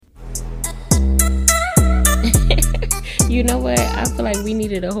You know what? I feel like we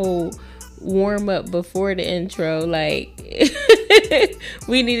needed a whole warm up before the intro. Like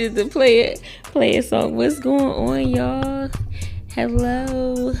we needed to play a song. What's going on, y'all?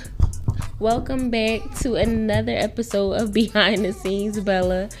 Hello. Welcome back to another episode of Behind the Scenes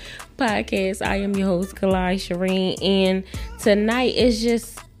Bella podcast. I am your host, Kalai Shireen, and tonight is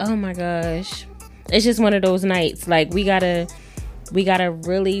just, oh my gosh, it's just one of those nights. Like we gotta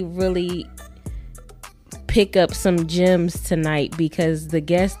really pick up some gems tonight, because the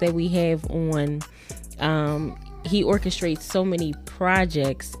guest that we have on, he orchestrates so many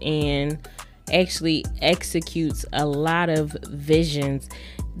projects and actually executes a lot of visions.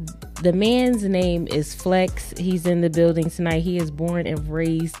 The man's name is Flex. He's in the building tonight. He is born and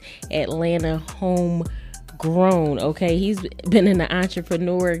raised Atlanta, homegrown. Okay, he's been in the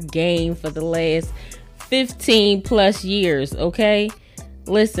entrepreneur game for the last 15 plus years. Okay,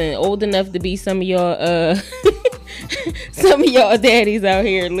 listen, old enough to be some of y'all some of y'all daddies out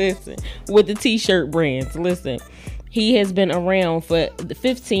here, listen, with the t-shirt brands. Listen, he has been around for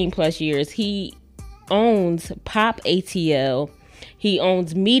 15 plus years. He owns Pop ATL, he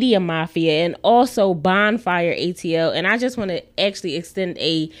owns Media Mafia, and also Bonfire ATL. And I just want to actually extend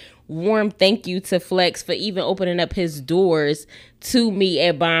a warm thank you to Flex for even opening up his doors to me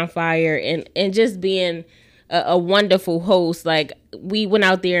at Bonfire and just being a wonderful host. Like, we went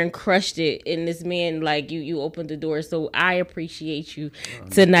out there and crushed it, and this man, like, you opened the door. So I appreciate you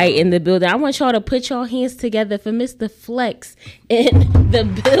tonight in the building. I want y'all to put your hands together for Mr. Flex in the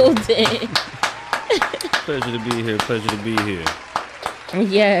building. Pleasure to be here.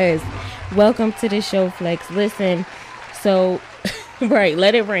 Yes, welcome to the show, Flex. Listen, so right,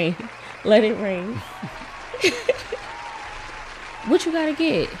 let it rain. What you gotta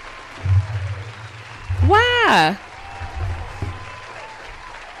get? Why?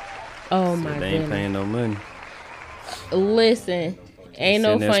 Oh my god! They ain't paying no money. Listen, ain't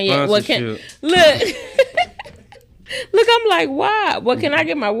no fun yet. What can look? Look, I'm like, why? What, can I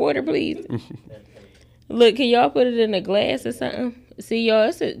get my water, please? Look, can y'all put it in a glass or something? See,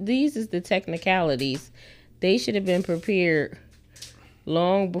 y'all, these is the technicalities. They should have been prepared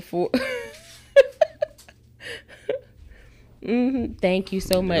long before. Thank you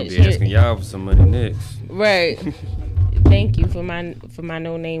so much. I'll be asking y'all for some money next. Right. Thank you for my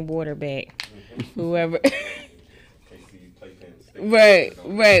no name water back. Whoever. Right.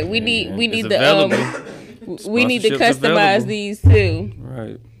 We need the we need to customize these too.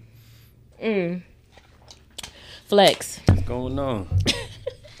 Right. Flex. What's going on?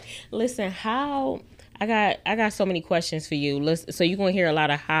 Listen, I got so many questions for you. So you're gonna hear a lot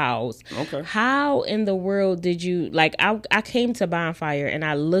of hows. Okay. How in the world did you, like, I came to Bonfire and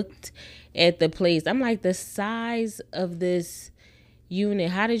I looked at the place. I'm like, the size of this unit,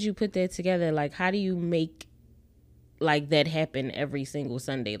 how did you put that together? Like, how do you make like that happen every single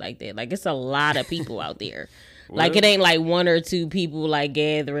Sunday like that? Like, it's a lot of people out there. Like, it ain't like one or two people like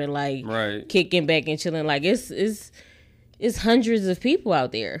gathering, like, right, kicking back and chilling. Like, it's hundreds of people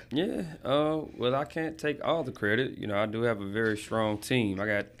out there. Yeah. Well, I can't take all the credit. You know, I do have a very strong team. I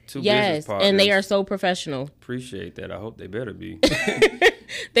got two business partners. And they are so professional. Appreciate that. I hope they better be.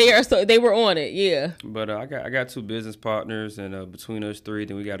 They were on it, yeah. But I got two business partners, and between us three,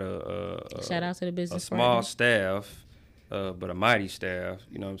 then we got a shout out to the business a small staff. But a mighty staff,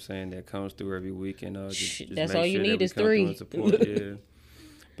 you know what I'm saying, that comes through every week, and just that's make all you sure need is three. Support, yeah.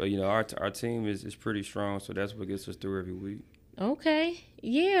 But you know, our team is pretty strong, so that's what gets us through every week. Okay,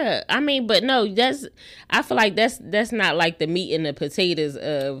 yeah. I mean, but no, I feel like that's not like the meat and the potatoes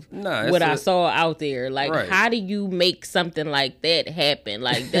of what I saw out there. Like, right, how do you make something like that happen?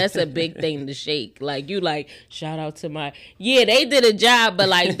 Like, that's a big thing to shake. Like, you like, shout out to they did a job, but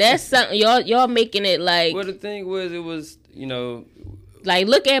like, that's something y'all making it like. Well, the thing was, it was, you know, like,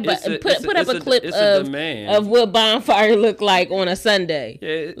 look at put up a clip of what Bonfire looked like on a Sunday.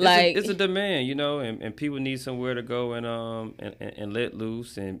 Yeah, it's a demand, you know, and people need somewhere to go and let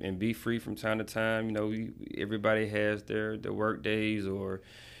loose and be free from time to time. You know, everybody has their work days or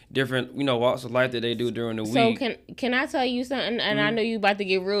different, you know, walks of life that they do during the week. So can I tell you something? And I know you about to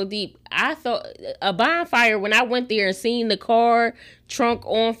get real deep. I thought a Bonfire, when I went there and seen the car trunk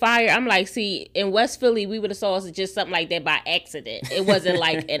on fire, I'm like, see, in West Philly, we would have saw just something like that by accident. It wasn't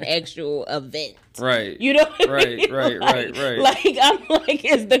like an actual event. Right. You know what right, I mean? Right, Like, I'm like,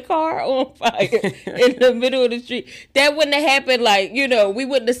 is the car on fire in the middle of the street? That wouldn't have happened. Like, you know, we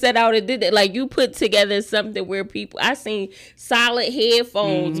wouldn't have set out and did that. Like, you put together something where I seen solid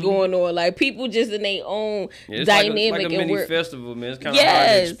headphones going on. Like, people just in their own dynamic. Like a mini festival, man. It's kind of hard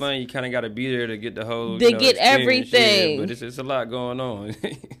to explain. You kind of got to be there to get the whole, get everything. But it's a lot going on?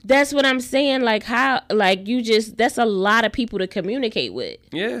 That's what I'm saying. Like how, like that's a lot of people to communicate with.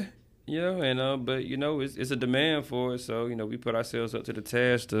 Yeah. And but it's a demand for it. So we put ourselves up to the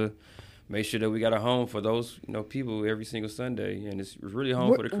task to make sure that we got a home for those people every single Sunday, and it's really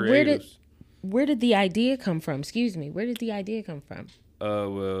home for the creatives. Where did the idea come from? Excuse me. Where did the idea come from?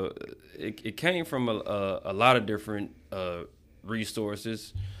 Well, it came from a lot of different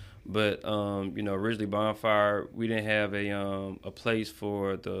resources, but originally Bonfire, we didn't have a place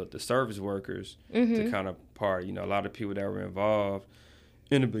for the service workers to kind of party. A lot of people that were involved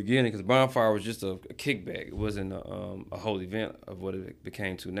in the beginning, because Bonfire was just a kickback. It wasn't a whole event of what it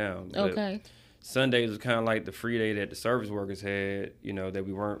became to now. But okay. Sundays was kind of like the free day that the service workers had, that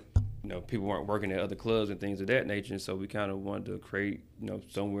we weren't, people weren't working at other clubs and things of that nature. And so we kind of wanted to create,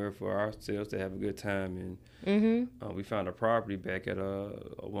 somewhere for ourselves to have a good time. And we found a property back at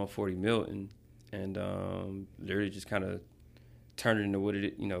 140 Milton, and literally just kind of turned it into what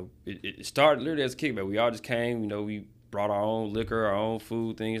it started literally as a kickback. We all just came, we brought our own liquor, our own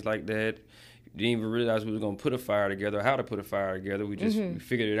food, things like that. Didn't even realize we were going to put a fire together, or how to put a fire together. We just we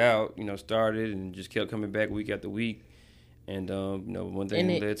figured it out, started and just kept coming back week after week. And, one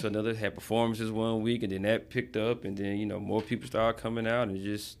thing led to another, had performances one week, and then that picked up, and then, more people started coming out, and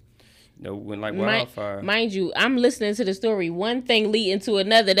just, went like wildfire. Mind you, I'm listening to the story. One thing leading to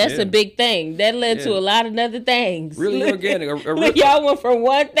another. That's a big thing. That led to a lot of other things. Really organic. Y'all went from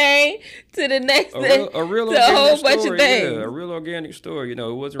one thing to the next thing. A real to a whole bunch of things. Yeah, a real organic story. It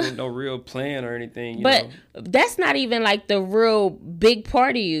wasn't no real plan or anything. But that's not even like the real big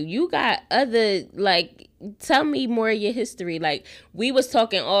part of you. You got other, like, tell me more of your history. Like, we was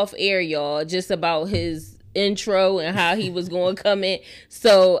talking off air, y'all, just about his intro and how he was going to come in.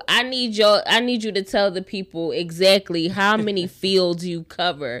 So I need you to tell the people exactly how many fields you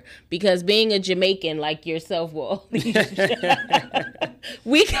cover, because being a Jamaican like yourself, well, we got,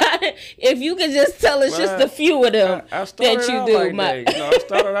 if you could just tell us just a few of them that you do. Like I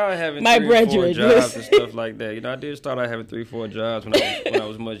started out having my 3 or 4 jobs and stuff like that. I did start out having 3 or 4 jobs when I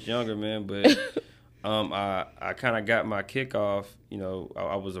was much younger, man, but I kind of got my kickoff,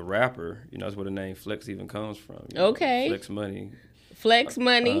 I was a rapper, that's where the name Flex even comes from. Okay. Flex Money. Flex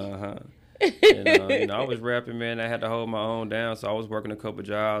Money. Uh-huh. And, I was rapping, man. I had to hold my own down, so I was working a couple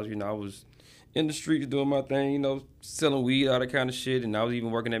jobs. I was in the streets doing my thing, selling weed, all that kind of shit. And I was even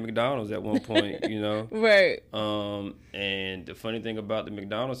working at McDonald's at one point, Right. And the funny thing about the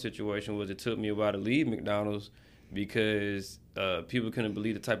McDonald's situation was it took me a while to leave McDonald's, because people couldn't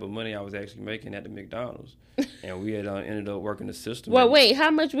believe the type of money I was actually making at the McDonald's. And we had ended up working the system. Well, wait, how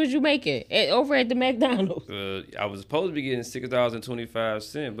much was you making over at the McDonald's? I was supposed to be getting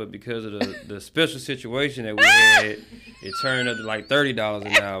 $6.25, but because of the special situation that we had, it turned up to like $30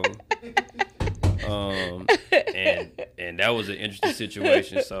 an hour. And that was an interesting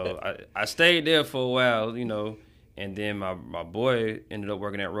situation. So I stayed there for a while, And then my boy ended up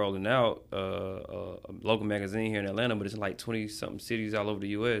working at Rolling Out, a local magazine here in Atlanta, but it's in like 20-something cities all over the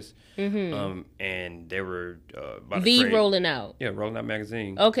U.S. And they were about to create, Rolling Out. Yeah, Rolling Out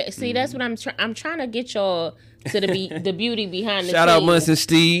magazine. Okay, see, that's what I'm trying to get y'all to the beauty behind the Shout scenes. out Munson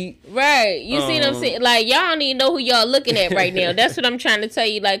Steve. Right. You see what I'm saying? Like, y'all don't even know who y'all looking at right now. That's what I'm trying to tell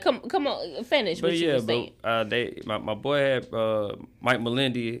you. Like, come on, finish what you were saying. My boy had Mike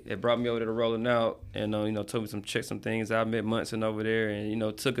Melindy had brought me over to the Rolling Out, and told me check some things. I met Munson over there,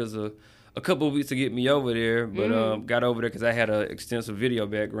 and took us a couple of weeks to get me over there, but got over there because I had an extensive video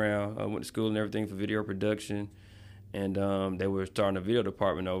background. I went to school and everything for video production. And they were starting a video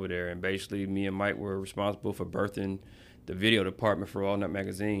department over there. And basically, me and Mike were responsible for birthing the video department for All Nut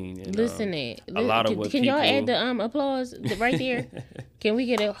Magazine. And, Listen, a lot of what can people... y'all add the applause right there? Can we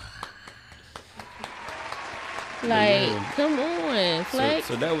get it? Like, come on, Flex.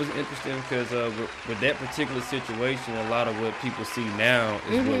 So that was interesting because with that particular situation, a lot of what people see now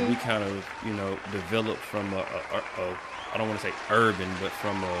is what we kind of, developed from I don't want to say urban, but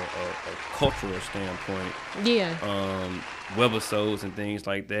from a cultural standpoint. Yeah. Webisodes and things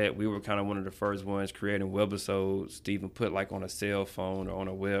like that. We were kind of one of the first ones creating webisodes to even put like on a cell phone or on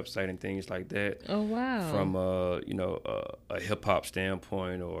a website and things like that. Oh, wow. From a hip hop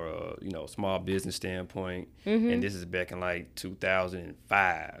standpoint or a small business standpoint. And this is back in like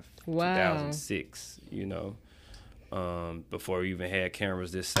 2005, 2006, before we even had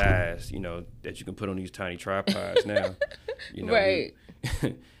cameras this size, that you can put on these tiny tripods now. Right.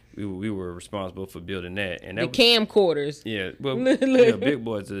 We were responsible for building that. And that the camcorders. Yeah, well, big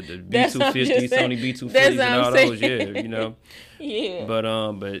boys, the B250, Sony B250s and all those, Yeah. But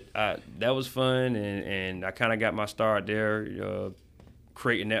that was fun, and I kind of got my start there,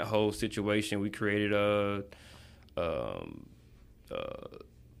 creating that whole situation. We created a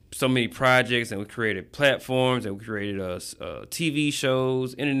so many projects, and we created platforms, and we created TV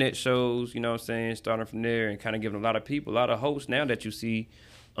shows, internet shows, you know what I'm saying, starting from there, and kind of giving a lot of people, a lot of hosts now that you see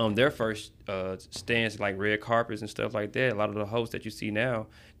their first stands, like red carpets and stuff like that. A lot of the hosts that you see now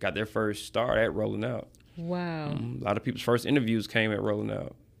got their first start at Rolling Out. Wow. A lot of people's first interviews came at Rolling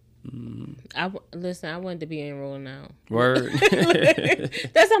Out. Listen, I wanted to be in Rolling Out. Word.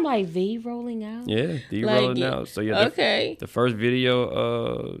 I'm like, the Rolling Out? Yeah, the like, Rolling Out. So yeah, okay. The first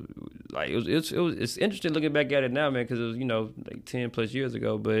video, like it's interesting looking back at it now, man, because it was, you know, like 10 plus years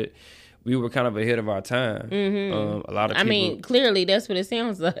ago, but we were kind of ahead of our time. A lot of people, I mean, clearly that's what it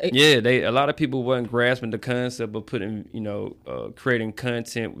sounds like. Yeah, a lot of people wasn't grasping the concept of putting, you know, creating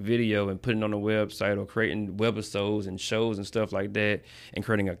content video and putting it on a website, or creating webisodes and shows and stuff like that, and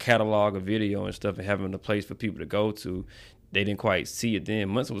creating a catalog of video and stuff and having a place for people to go to. They didn't quite see it then.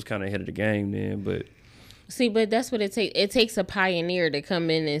 Munson was kind of ahead of the game then, but. See, but that's what it takes. It takes a pioneer to come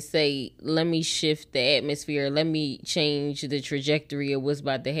in and say, let me shift the atmosphere. Let me change the trajectory of what's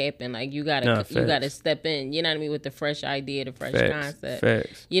about to happen. Like, you gotta step in, you know what I mean, with the fresh idea, the fresh concept.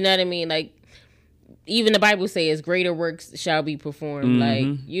 Facts. You know what I mean? Like, even the Bible says, greater works shall be performed. Like,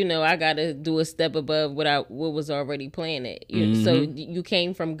 you know, I gotta do a step above what was already planted. So you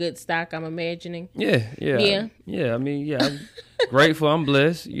came from good stock, I'm imagining. Yeah. I mean, I'm grateful. I'm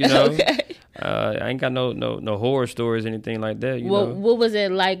blessed. You know. Okay. I ain't got no horror stories, anything like that. You know? What was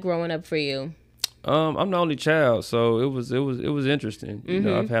it like growing up for you? I'm the only child, so it was interesting. You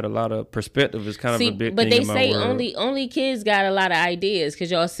know, I've had a lot of perspective. Is kind of a big thing in my world. But they say only kids got a lot of ideas because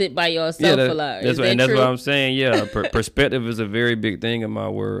y'all sit by yourself a lot. That's what I'm saying. Yeah, perspective is a very big thing in my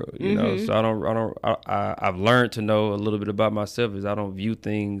world. You know, so I've learned to know a little bit about myself. Is I don't view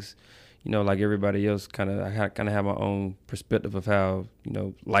things, you know, like everybody else. I have my own perspective of how, you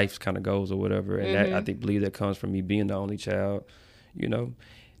know, life kind of goes or whatever, and that, I believe that comes from me being the only child. You know,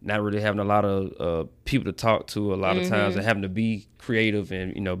 not really having a lot of people to talk to a lot of times, and having to be creative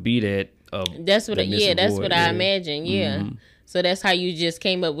and, you know, be that. That's what I imagine. Yeah. So that's how you just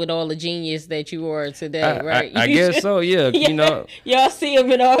came up with all the genius that you are today, right? I guess so. Yeah. You know, y'all see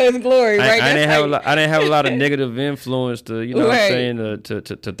him in all his glory, right? I didn't have a lot of negative influence to, you know, what I'm saying,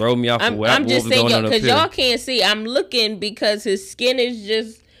 to throw me off. I'm just saying, because y'all can't see. I'm looking because his skin is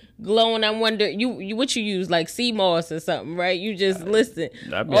just glowing. I wonder, you what you use, like sea moss or something, right? You just listen.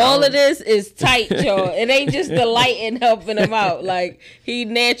 All of this is tight, y'all. It ain't just the lighting helping him out. Like, he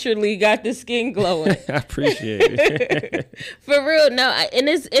naturally got the skin glowing. I appreciate it. For real, no, and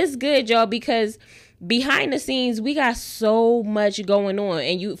it's good, y'all, because behind the scenes we got so much going on,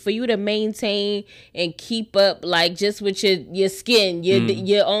 and for you to maintain and keep up, like, just with your skin,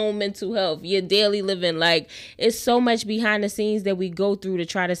 your own mental health, your daily living, like, it's so much behind the scenes that we go through to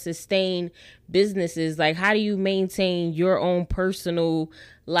try to sustain businesses. Like, how do you maintain your own personal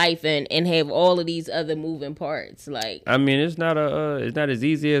life and have all of these other moving parts? Like, I mean, it's not as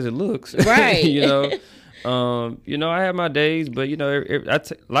easy as it looks, right? You know. You know, I have my days, but, you know,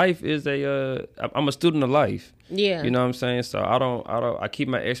 life is I'm a student of life. Yeah. You know what I'm saying? So I keep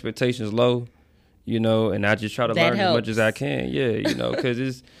my expectations low, you know, and I just try to learn as much as I can. Yeah. You know,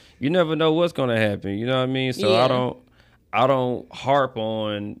 cause you never know what's going to happen. You know what I mean? So I don't harp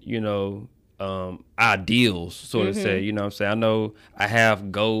on, you know, ideals, sort of say, you know what I'm saying? I know I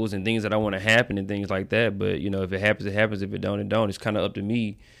have goals and things that I want to happen and things like that, but, you know, if it happens, it happens. If it don't, it don't. It's kind of up to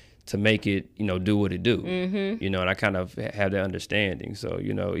me to make it, you know, do what it do, you know, and I kind of have that understanding. So,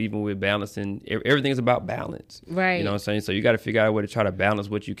 you know, even with balancing, everything's about balance, right? You know what I'm saying? So you got to figure out a way to try to balance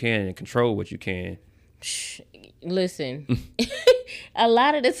what you can and control what you can. Listen, a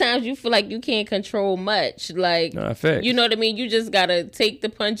lot of the times you feel like you can't control much. Like, you know what I mean? You just got to take the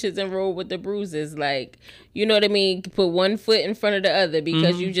punches and roll with the bruises. Like, you know what I mean? Put one foot in front of the other,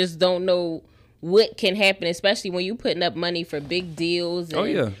 because you just don't know what can happen, especially when you putting up money for big deals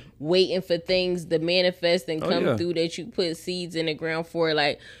and waiting for things to manifest and come through that you put seeds in the ground for.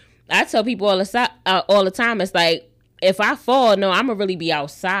 Like, I tell people all the time, it's like, if I fall, no, I'm gonna really be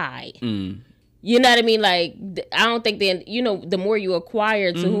outside. You know what I mean? Like, I don't think that, you know, the more you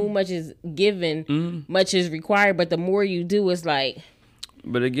acquire, to whom much is given, much is required. But the more you do, it's like.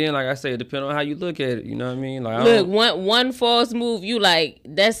 But again, like I say, it depends on how you look at it. You know what I mean? Like, look, one false move, you like,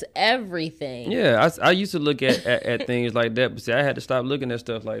 that's everything. Yeah, I used to look at things like that, but see, I had to stop looking at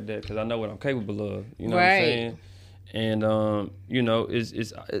stuff like that because I know what I'm capable of. You know what I'm saying? And you know,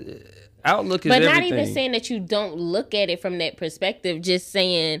 it's outlook is everything. But not even saying that you don't look at it from that perspective. Just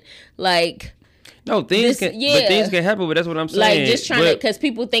saying, like. No, things can happen, but that's what I'm saying. Like, just trying to, because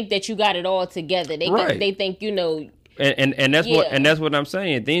people think that you got it all together. They think, you know. and that's what I'm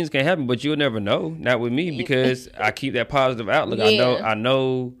saying. Things can happen, but you'll never know. Not with me, because I keep that positive outlook. I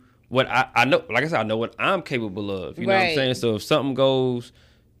know what I know. Like I said, I know what I'm capable of. You know what I'm saying? So if something goes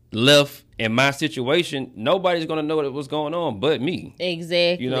left in my situation, nobody's gonna know what's going on but me.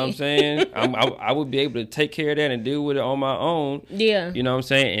 Exactly. You know what I'm saying? I would be able to take care of that and deal with it on my own. Yeah. You know what I'm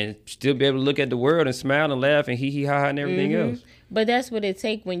saying? And still be able to look at the world and smile and laugh and hee hee ha ha and everything else. But that's what it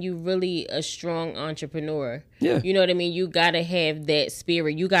takes when you really a strong entrepreneur. Yeah. You know what I mean? You gotta have that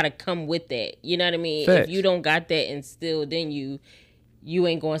spirit. You gotta come with that. You know what I mean? Facts. If you don't got that instilled, then you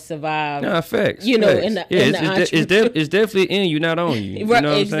ain't gonna survive. Nah, facts. You know, facts. It's definitely in you, not on you. You know what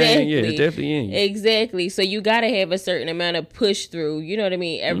I'm saying? Yeah, it's definitely in you. Exactly. So you gotta have a certain amount of push through. You know what I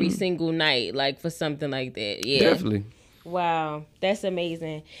mean? Every single night, like for something like that. Yeah. Definitely. Wow, that's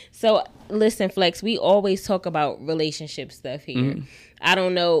amazing. So listen, Flex, we always talk about relationship stuff here. I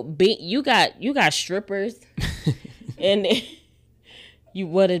don't know, you got strippers, and you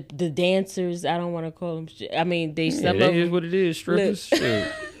the dancers. I don't want to call them. I mean, they some of them is what it is. Strippers.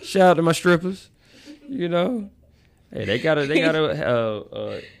 Shout out to my strippers. You know, hey, they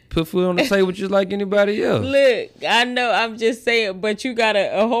gotta put food on the table just like anybody else. Look, I know, I'm just saying, but you got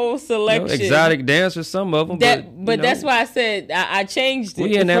a whole selection. Exotic dancers, some of them. But that's why I said I changed it.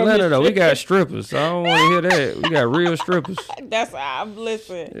 We in Atlanta though. We got strippers. So I don't want to hear that. We got real strippers. That's I'm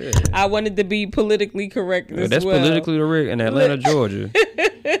listen. Yeah. I wanted to be politically correct. That's politically correct in Atlanta, Georgia.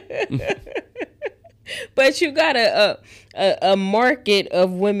 But you got a market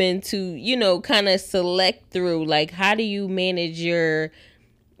of women to kind of select through. Like, how do you manage your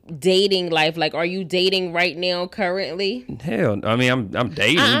dating life? Like, are you dating right now currently? Hell, I mean, I'm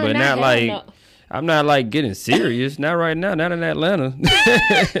dating, but not like no. I'm not like getting serious. Not right now. Not in Atlanta.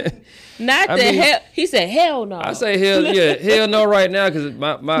 Hell. He said hell no. I say hell no right now, because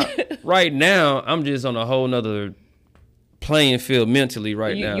my right now I'm just on a whole nother playing field mentally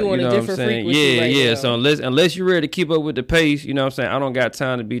right now. You on a different frequency right now. So unless you're ready to keep up with the pace, you know what I'm saying, I don't got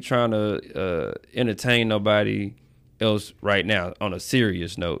time to be trying to entertain nobody else right now on a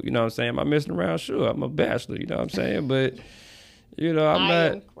serious note. You know what I'm saying? Am I messing around? Sure, I'm a bachelor, you know what I'm saying? But I'm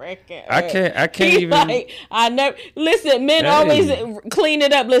not. I can't even. Like, I never listen. Men always clean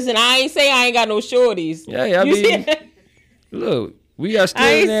it up. Listen, I ain't say I ain't got no shorties. Yeah, I mean, look, we are still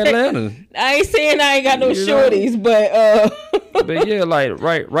in Atlanta. I ain't saying I ain't got no shorties, but but yeah, like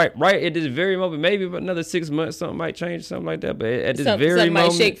right at this very moment, maybe about another 6 months, something might change, something like that. But at this very something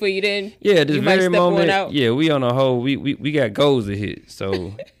moment, might shake for you then. Yeah, at this very moment, yeah, we on a whole. We got goals to hit,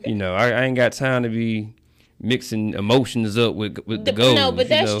 so I ain't got time to be mixing emotions up with the goals. No, but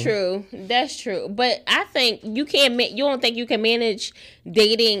that's true. That's true. But I think you can't. You don't think you can manage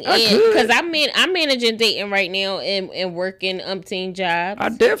dating? Because I'm managing dating right now and working umpteen jobs. I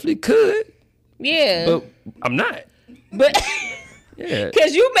definitely could. Yeah, but I'm not. But yeah,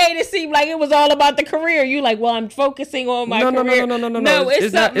 because you made it seem like it was all about the career. You like, well, I'm focusing on my career. No,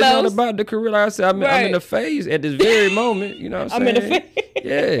 it's not about the career. Like I said, I'm in a phase at this very moment. You know what I'm saying? I'm in a phase.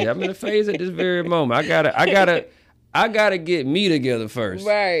 Yeah, I'm in a phase at this very moment. I gotta get me together first.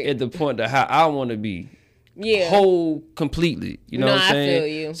 Right. At the point to how I want to be. Yeah. Whole completely. You know what I'm saying? I feel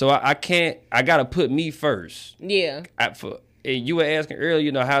you. So I gotta put me first. Yeah. And you were asking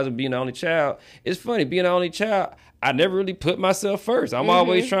earlier, how's it being the only child? It's funny, being the only child, I never really put myself first. I'm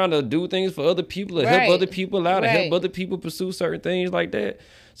always trying to do things for other people, to help other people out, to help other people pursue certain things like that.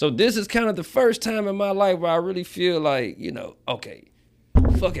 So this is kind of the first time in my life where I really feel like, okay,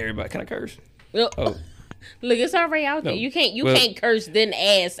 fuck everybody. Can I curse? Well, look, it's already out there. You can't curse then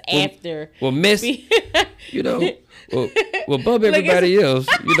ass after. Well, messy. Well, bump everybody else.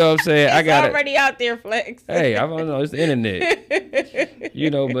 You know what I'm saying? It's already out there, Flex. Hey, I don't know. It's the internet.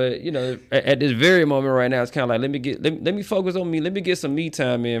 But at this very moment right now, it's kind of like let me focus on me. Let me get some me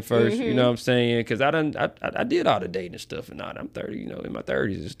time in first. You know what I'm saying? Because I did all the dating stuff and all that. I'm 30. In my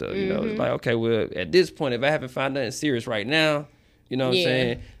 30s and stuff. It's like, okay, well, at this point, if I haven't found nothing serious right now, you know what I'm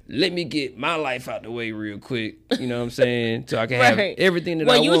saying? Let me get my life out the way real quick. You know what I'm saying? So I can have everything that I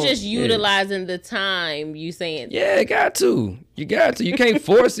want. Well, you just utilizing the time, you saying. Yeah, you got to. You can't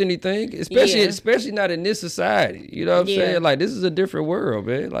force anything, especially not in this society. You know what I'm saying? Like, this is a different world,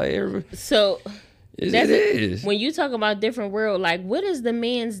 man. Like, it is. When you talk about different world, like, what is the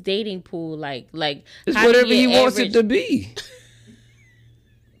man's dating pool like? Like, it's whatever he wants it to be.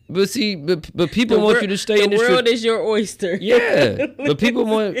 But see, but people want you to stay in this. The world is your oyster. Yeah, but people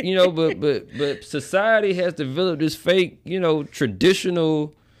want, but society has developed this fake,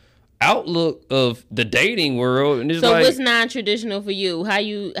 traditional outlook of the dating world, and it's so what's non-traditional for you? How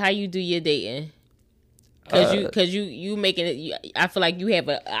you do your dating? Because you making it. I feel like you have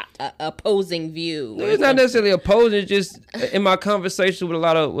a opposing view. It's not necessarily opposing. It's just in my conversation with a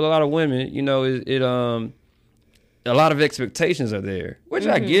lot of women, you know, a lot of expectations are there, which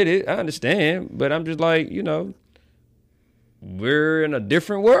I get it, I understand, but I'm just like, you know, we're in a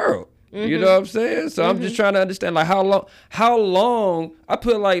different world. You know what I'm saying? So I'm just trying to understand, like, how long. I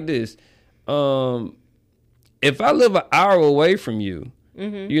put it like this: if I live an hour away from you.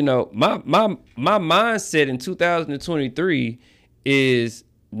 You know, my mindset in 2023 is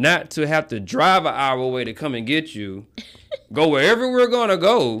not to have to drive an hour away to come and get you, go wherever we're gonna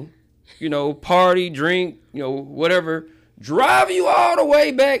go, you know, party, drink, you know, whatever, drive you all the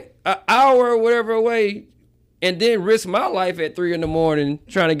way back an hour or whatever away, and then risk my life at 3 a.m.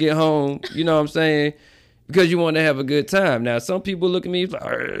 trying to get home. You know what I'm saying? Because you want to have a good time. Now, some people look at me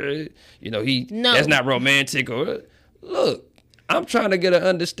like, you know, that's not romantic. Or look. I'm trying to get an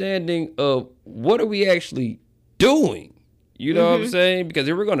understanding of what are we actually doing. You know what I'm saying? Because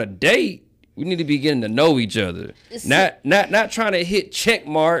if we're gonna date, we need to be getting to know each other. Not trying to hit check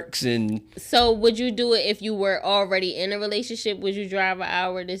marks and. So would you do it if you were already in a relationship? Would you drive an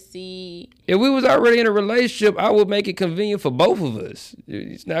hour to see? If we was already in a relationship, I would make it convenient for both of us.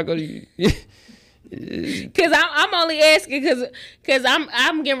 It's not gonna. Cause I'm only asking cause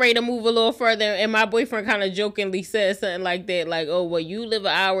I'm getting ready to move a little further, and my boyfriend kind of jokingly said something like that, like, "Oh, well, you live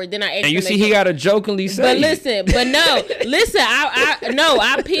an hour." Then I asked and you see, he got to jokingly say. But listen,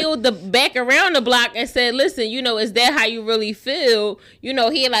 I peeled the back around the block and said, "Listen, you know, is that how you really feel?" You know,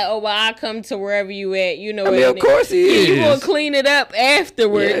 he like, "Oh, well, I come to wherever you at." You know, I mean, of course he is. You gonna clean it up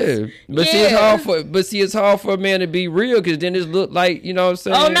afterwards. Yeah, but see, it's hard for a man to be real, because then it look like, you know what I'm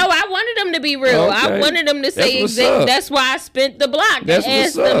saying. Oh no, I wanted him to be real. Okay. I wanted them to say exactly. That's why I spent the block. That's and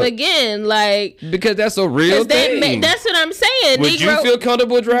asked them again, like, because that's a real thing. That's what I'm saying. Would you feel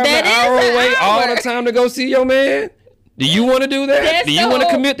comfortable driving an hour away all the time to go see your man? Do you want to do that? Do you want to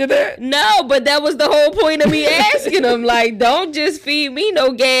commit to that? No, but that was the whole point of me asking them. Like, don't just feed me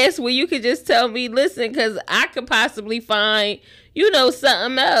no gas where you could just tell me, listen, because I could possibly find, you know,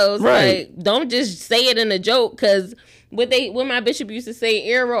 something else. Right. Like, don't just say it in a joke, because what my bishop used to say,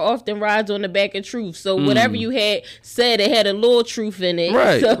 error often rides on the back of truth. So whatever you had said, it had a little truth in it.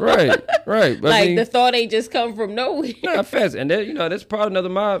 Right, so, right. But like, the thought ain't just come from nowhere. Not fast, and that, you know, that's probably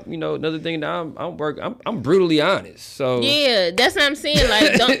another thing that I'm brutally honest. So yeah, that's what I'm saying.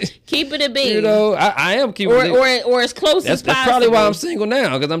 Like, don't keep it a bean. You know, I am keeping it, or as close as possible. That's probably why I'm single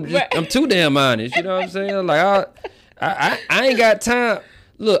now, because I'm too damn honest. You know what I'm saying? Like I ain't got time.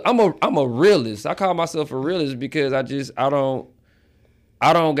 Look, I'm a realist. I call myself a realist because I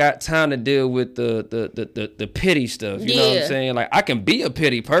don't got time to deal with the petty stuff. You know what I'm saying? Like, I can be a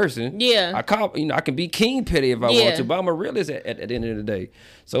petty person. Yeah. I can be king petty if I want to, but I'm a realist at the end of the day.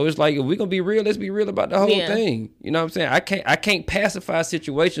 So it's like, if we're gonna be real, let's be real about the whole thing. You know what I'm saying? I can't pacify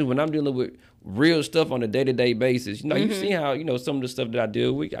situations when I'm dealing with real stuff on a day-to-day basis. You know, you see how, you know, some of the stuff that I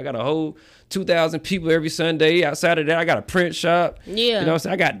deal with. I got a whole 2,000 people every Sunday. Outside of that, I got a print shop. Yeah. You know what I'm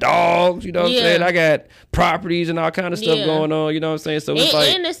saying? I got dogs, you know what I'm saying? I got properties and all kind of stuff going on, you know what I'm saying? So it's like,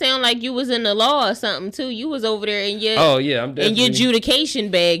 and it sound like you was in the law or something too. You was over there in your I'm definitely in your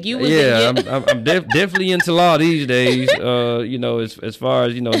adjudication bag. You was I'm definitely into law these days. You know, as far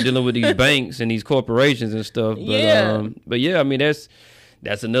as, you know, dealing with these banks and these corporations and stuff. But yeah, I mean,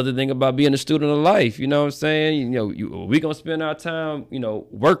 that's another thing about being a student of life. You know what I'm saying? You know, we going to spend our time, you know,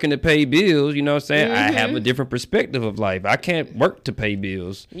 working to pay bills. You know what I'm saying? I have a different perspective of life. I can't work to pay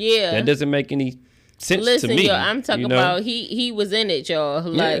bills. Yeah. That doesn't make any sense to me. Listen, I'm talking about he was in it, y'all.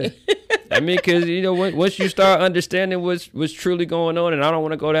 Like, I mean, because, you know, once you start understanding what's truly going on, and I don't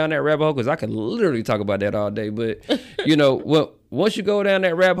want to go down that rabbit hole because I can literally talk about that all day. But, you know, once you go down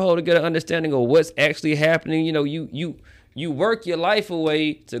that rabbit hole to get an understanding of what's actually happening, you know, you work your life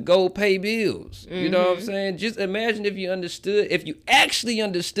away to go pay bills. You know what I'm saying? Just imagine if you actually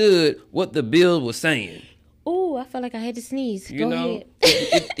understood what the bill was saying. Oh, I felt like I had to sneeze. Go ahead.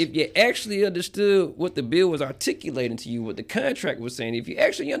 if you actually understood what the bill was articulating to you, what the contract was saying, if you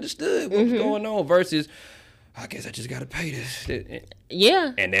actually understood what was going on versus, I guess I just got to pay this.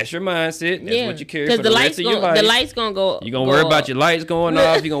 Yeah. And that's your mindset. That's what you carry for the rest of your life. The light's going to go. You're going to worry about your lights going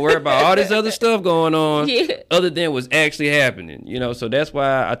off. You're going to worry about all this other stuff going on other than what's actually happening. You know, so that's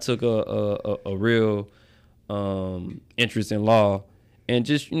why I took a real interest in law. And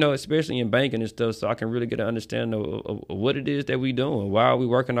just, you know, especially in banking and stuff, so I can really get an understanding of what it is that we doing. Why are we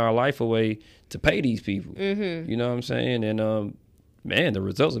working our life away to pay these people? You know what I'm saying? And, man, the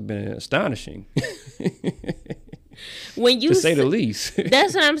results have been astonishing. When you to say the least.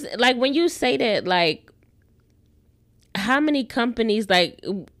 That's what I'm like. When you say that, like, how many companies, like,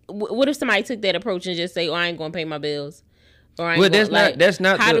 what if somebody took that approach and just say, "Oh, I ain't gonna pay my bills," or I ain't Well, gonna, that's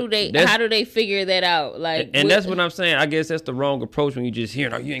not. How do they figure that out? Like, and that's what I'm saying. I guess that's the wrong approach when you just hear,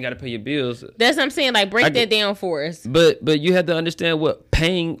 "Oh, you ain't got to pay your bills." That's what I'm saying. Like, break that down for us. But you have to understand what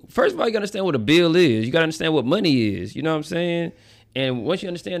paying. First of all, you got to understand what a bill is. You got to understand what money is. You know what I'm saying? And once you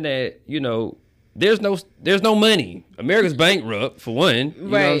understand that, you know, there's no money. America's bankrupt for one. You know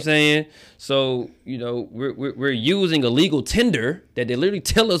what I'm saying? So, you know, we're using a legal tender that they literally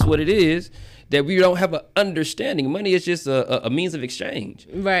tell us what it is, that we don't have an understanding. Money is just a means of exchange.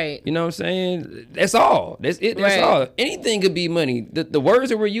 Right. You know what I'm saying? That's all. That's it. That's all. Anything could be money. The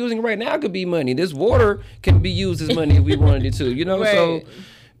words that we're using right now could be money. This water can be used as money if we wanted it to. You know, so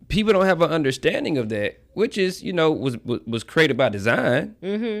people don't have an understanding of that, which is, you know, was created by design.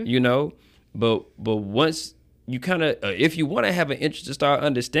 You know, but once you kind of, if you want to have an interest to start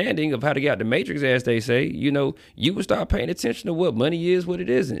understanding of how to get out the matrix, as they say, you know, you would start paying attention to what money is, what it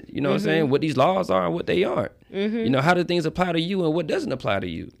isn't. You know what I'm saying? What these laws are and what they aren't. You know, how do things apply to you and what doesn't apply to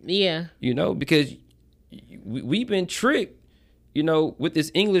you? Yeah. You know, because we've been tricked, you know, with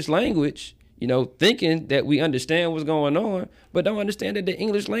this English language, you know, thinking that we understand what's going on, but don't understand that the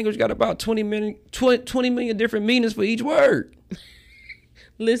English language got about 20 million different meanings for each word.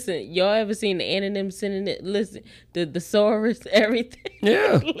 Listen, y'all ever seen the anonym synonym? Listen, the thesaurus, everything.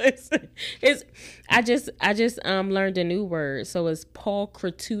 Yeah. Listen, I just learned a new word. So it's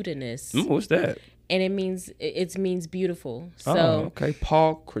pulchritudinous. What's that? And it means beautiful. So okay,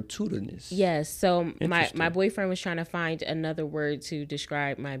 pulchritudinous. Yes. So my boyfriend was trying to find another word to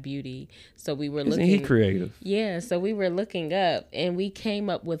describe my beauty. So we were looking. Isn't he creative? Yeah. So we were looking up, and we came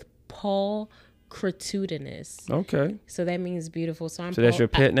up with pulchritudinous. Okay. So that means beautiful. So that's your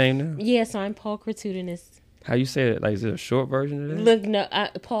pet name now? Yeah. So I'm pulchritudinous. How you say it? Like, is it a short version of that? Look, no,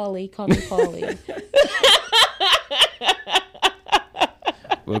 Paulie. Call me Paulie.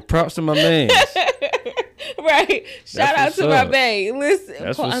 Well, props to my man. Right. Shout out to my babe. Listen,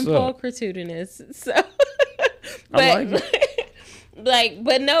 I'm pulchritudinous. So, I like it.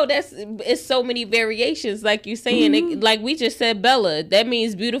 But no, it's so many variations. Like you saying, like we just said, Bella. That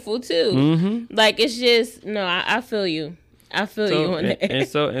means beautiful too. Like, it's just I feel you. I feel you on that. And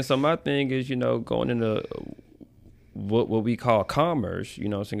so my thing is, you know, going into what we call commerce. You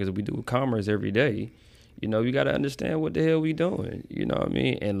know what I'm saying? Because we do commerce every day. You know, you got to understand what the hell we doing. You know what I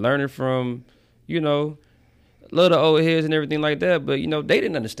mean? And learning from, you know, love the old heads and everything like that. But, you know, they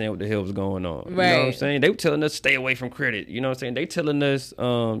didn't understand what the hell was going on. Right. You know what I'm saying? They were telling us stay away from credit. You know what I'm saying? They telling us,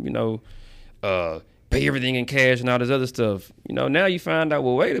 you know, pay everything in cash and all this other stuff. You know, now you find out,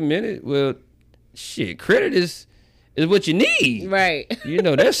 well, wait a minute. Well, shit, credit is what you need. Right. You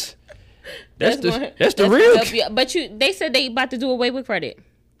know, that's the real. But they said they about to do away with credit.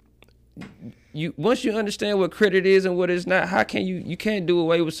 Once you understand what credit is and what it's not, how can you can't do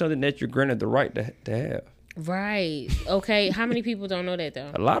away with something that you're granted the right to have. Right. Okay. How many people don't know that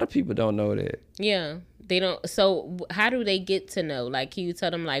though? A lot of people don't know that. Yeah. They don't. So how do they get to know? Like, can you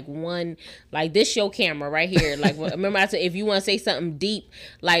tell them like this your camera right here? Like, remember I said, if you want to say something deep,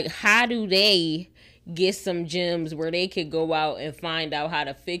 like how do they get some gems where they could go out and find out how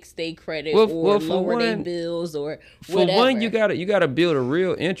to fix their credit or lower their bills or whatever? For one, you gotta build a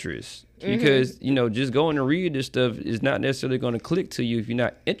real interest. Because, you know, just going to read this stuff is not necessarily going to click to you if you're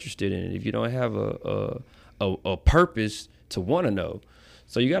not interested in it, if you don't have a purpose to want to know.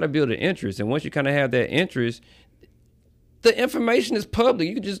 So you got to build an interest. And once you kind of have that interest, the information is public.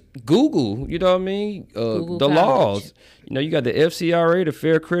 You can just Google, you know what I mean? The laws. You know, you got the FCRA, the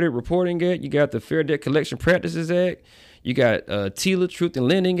Fair Credit Reporting Act. You got the Fair Debt Collection Practices Act. You got TILA, Truth in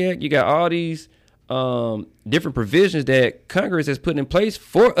Lending Act. You got all these different provisions that Congress has put in place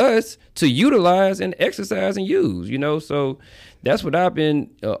for us to utilize and exercise and use, you know. So that's what I've been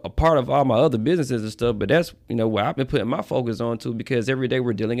a part of all my other businesses and stuff. But that's, you know, what I've been putting my focus on too, because every day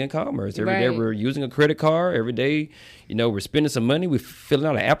we're dealing in commerce. Every day we're using a credit card. Every day, you know, we're spending some money. We're filling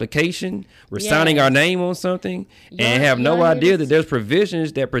out an application. We're signing our name on something and have no idea that there's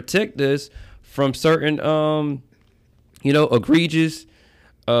provisions that protect us from certain, you know, egregious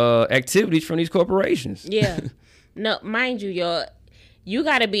activities from these corporations. Yeah. No, mind you, y'all, you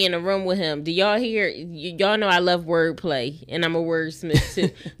got to be in a room with him. Do y'all hear? Y'all know I love wordplay, and I'm a wordsmith too.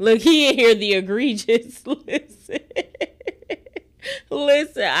 Look, he ain't hear the egregious.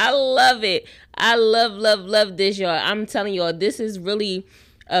 Listen, I love it. I love this, y'all. I'm telling y'all, this is really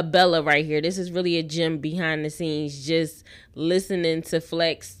a Bella right here. This is really a gem behind the scenes. Just listening to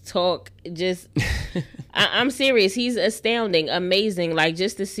Flex talk, just I'm serious. He's astounding, amazing. Like,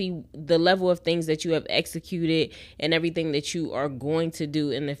 just to see the level of things that you have executed and everything that you are going to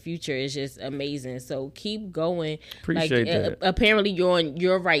do in the future is just amazing. So keep going. Appreciate that. Apparently you're on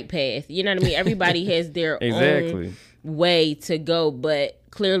your right path. You know what I mean? Everybody has their own way to go, but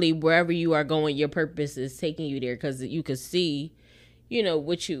clearly wherever you are going, your purpose is taking you there, because you could see, you know,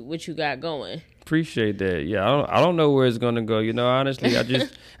 what you got going. Appreciate that. Yeah, I don't know where it's gonna go. You know, honestly,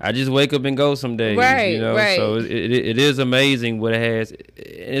 I just wake up and go some days. Right, you know, right. So it is amazing what it has. And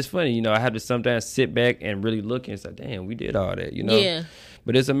it's funny, you know, I have to sometimes sit back and really look and say, damn, we did all that. You know. Yeah.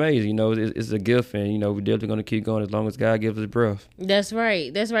 But it's amazing, you know. It's a gift, and you know, we're definitely gonna keep going as long as God gives us breath. That's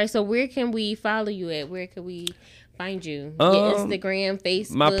right. That's right. So where can we follow you at? Where can we find you? Your Instagram,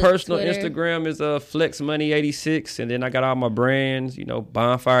 Facebook, my personal Twitter. Instagram is FlexMoney86, and then I got all my brands. You know,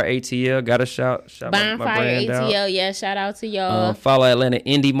 Bonfire ATL. Got to shout Bonfire my brand ATL. out. Yeah, shout out to y'all. Follow Atlanta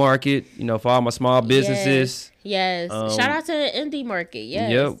Indie Market. You know, for all my small businesses. Yes. Shout out to the indie market.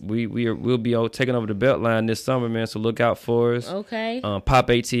 Yes. Yep. We'll be taking over the Beltline this summer, man. So look out for us. Okay. Pop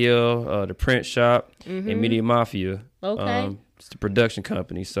ATL, the print shop, and Media Mafia. Okay. It's the production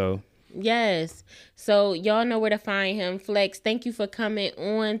company. So. Yes. So y'all know where to find him. Flex, thank you for coming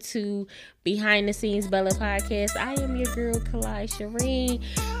on to Behind the Scenes Bella Podcast. I am your girl, Kalai Shireen,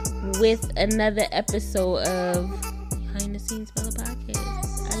 with another episode of Behind the Scenes Bella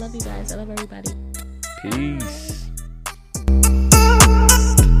Podcast. I love you guys. I love everybody. Peace.